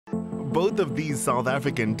Both of these South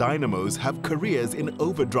African dynamos have careers in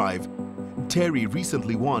overdrive. Terry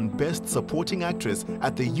recently won Best Supporting Actress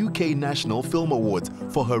at the UK National Film Awards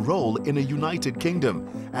for her role in A United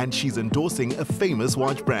Kingdom, and she's endorsing a famous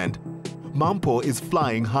watch brand. Mampho is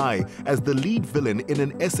flying high as the lead villain in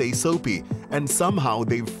an essay soapie, and somehow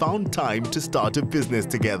they've found time to start a business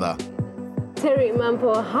together. Terry,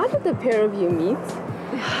 Mampho, how did the pair of you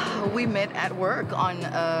meet? We met at work on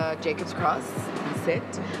Jacob's Cross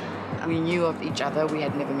set. We knew of each other, we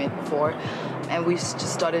had never met before, and we just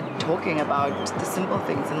started talking about the simple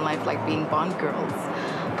things in life, like being Bond girls.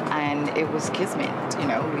 And it was kismet, you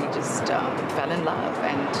know, we just fell in love,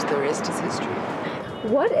 and the rest is history.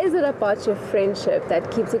 What is it about your friendship that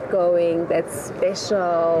keeps it going, that's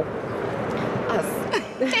special? Us.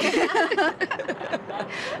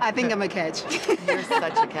 I think I'm a catch. You're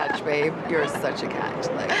such a catch, babe. You're such a catch.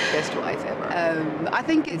 Like, best wife ever. I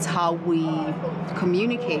think it's how we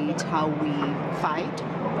communicate, how we fight.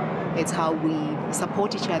 It's how we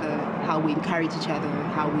support each other, how we encourage each other,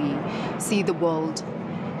 how we see the world.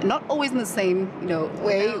 Not always in the same,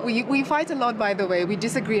 way. We fight a lot, by the way. We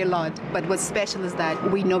disagree a lot. But what's special is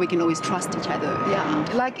that we know we can always trust each other. Yeah.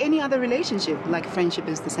 And like any other relationship, like friendship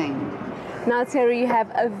is the same. Now, Terry, you have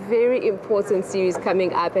a very important series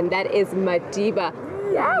coming up, and that is Madiba.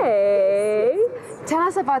 Yay! Tell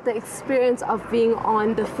us about the experience of being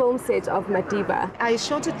on the film set of Madiba. I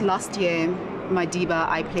shot it last year. Madiba,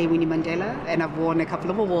 I play Winnie Mandela, and I've won a couple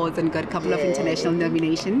of awards and got a couple of international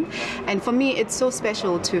nominations. And for me, it's so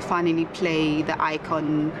special to finally play the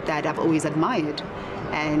icon that I've always admired.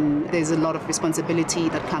 And there's a lot of responsibility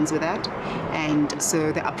that comes with that. And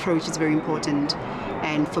so the approach is very important.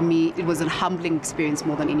 And for me, it was a humbling experience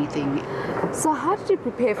more than anything. So how did you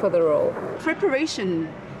prepare for the role? Preparation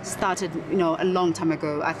started, a long time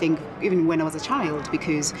ago, I think, even when I was a child,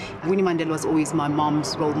 because Winnie Mandela was always my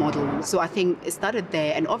mom's role model. So I think it started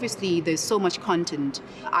there, and obviously there's so much content.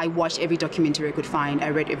 I watched every documentary I could find, I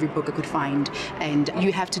read every book I could find, and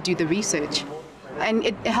you have to do the research. And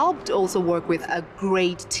it helped also work with a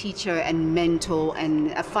great teacher and mentor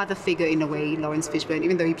and a father figure in a way, Lawrence Fishburne,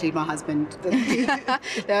 even though he played my husband.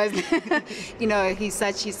 He's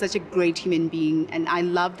such a great human being. And I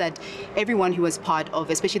love that everyone who was part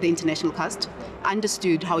of, especially the international cast,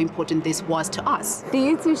 understood how important this was to us. Do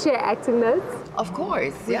you two share acting notes? Of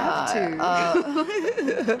course, yeah.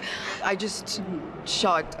 I just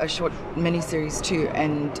shot a short miniseries too,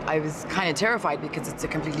 and I was kind of terrified because it's a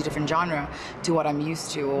completely different genre to what I'm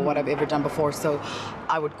used to or what I've ever done before. So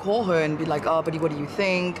I would call her and be like, "Oh, buddy, what do you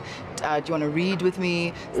think? Do you want to read with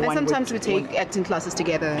me?" And sometimes we take acting classes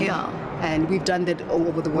together. Yeah. And we've done that all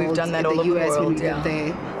over the world. We've done that all over the world, when we lived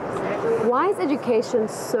there. Why is education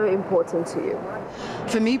so important to you?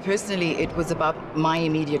 For me personally, it was about my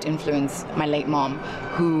immediate influence, my late mom,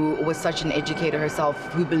 who was such an educator herself,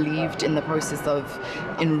 who believed in the process of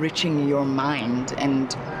enriching your mind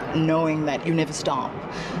and knowing that you never stop.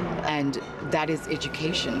 And that is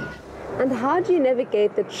education. And how do you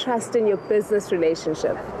navigate the trust in your business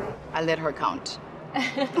relationship? I let her count.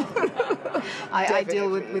 I deal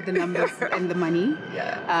with the numbers and the money.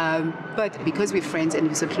 Yeah. But because we're friends and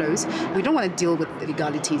we're so close, we don't want to deal with the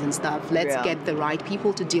legalities and stuff. Let's get the right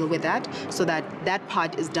people to deal with that so that that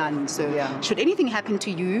part is done. So should anything happen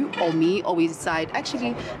to you or me, or we decide,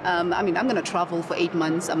 actually, I'm going to travel for 8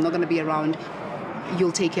 months, I'm not going to be around,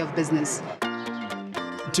 you'll take care of business.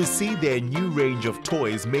 To see their new range of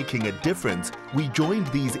toys making a difference, we joined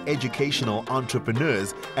these educational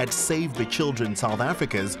entrepreneurs at Save the Children South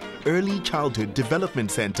Africa's Early Childhood Development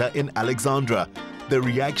Center in Alexandra. The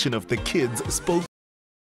reaction of the kids spoke.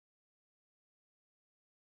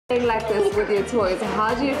 Like this with your toys,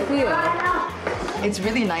 how do you feel? It's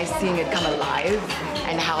really nice seeing it come alive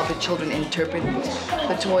and how the children interpret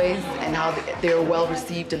the toys and how they're well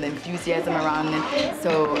received and the enthusiasm around it.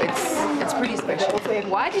 So it's pretty special.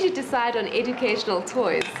 Why did you decide on educational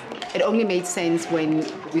toys? It only made sense when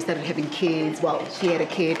we started having kids. Well, she had a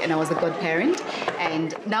kid and I was a godparent.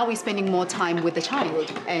 And now we're spending more time with the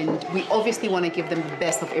child. And we obviously want to give them the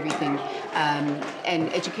best of everything.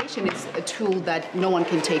 And education is a tool that no one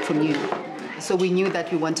can take from you. So we knew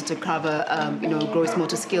that we wanted to cover, gross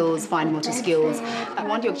motor skills, fine motor skills. I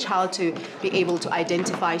want your child to be able to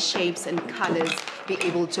identify shapes and colors, be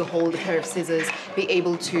able to hold a pair of scissors, be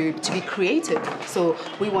able to be creative. So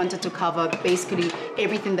we wanted to cover basically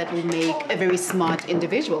everything that will make a very smart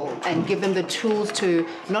individual and give them the tools to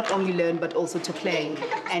not only learn but also to play.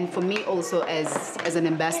 And for me also as an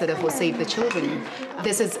ambassador for Save the Children,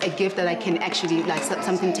 this is a gift that I can actually, like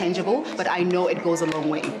something tangible, but I know it goes a long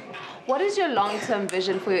way. What is your long-term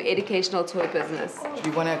vision for your educational toy business? We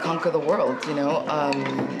want to conquer the world,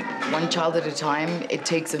 one child at a time. It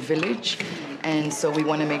takes a village, and so we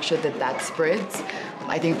want to make sure that that spreads.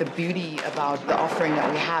 I think the beauty about the offering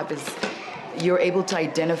that we have is you're able to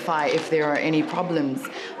identify if there are any problems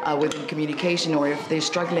with communication or if they're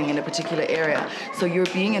struggling in a particular area. So you're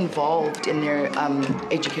being involved in their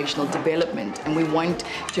educational development, and we want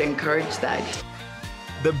to encourage that.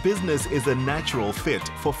 The business is a natural fit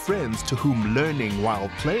for friends to whom learning while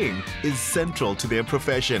playing is central to their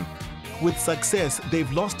profession. With success,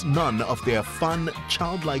 they've lost none of their fun,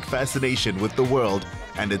 childlike fascination with the world,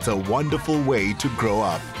 and it's a wonderful way to grow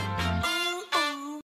up.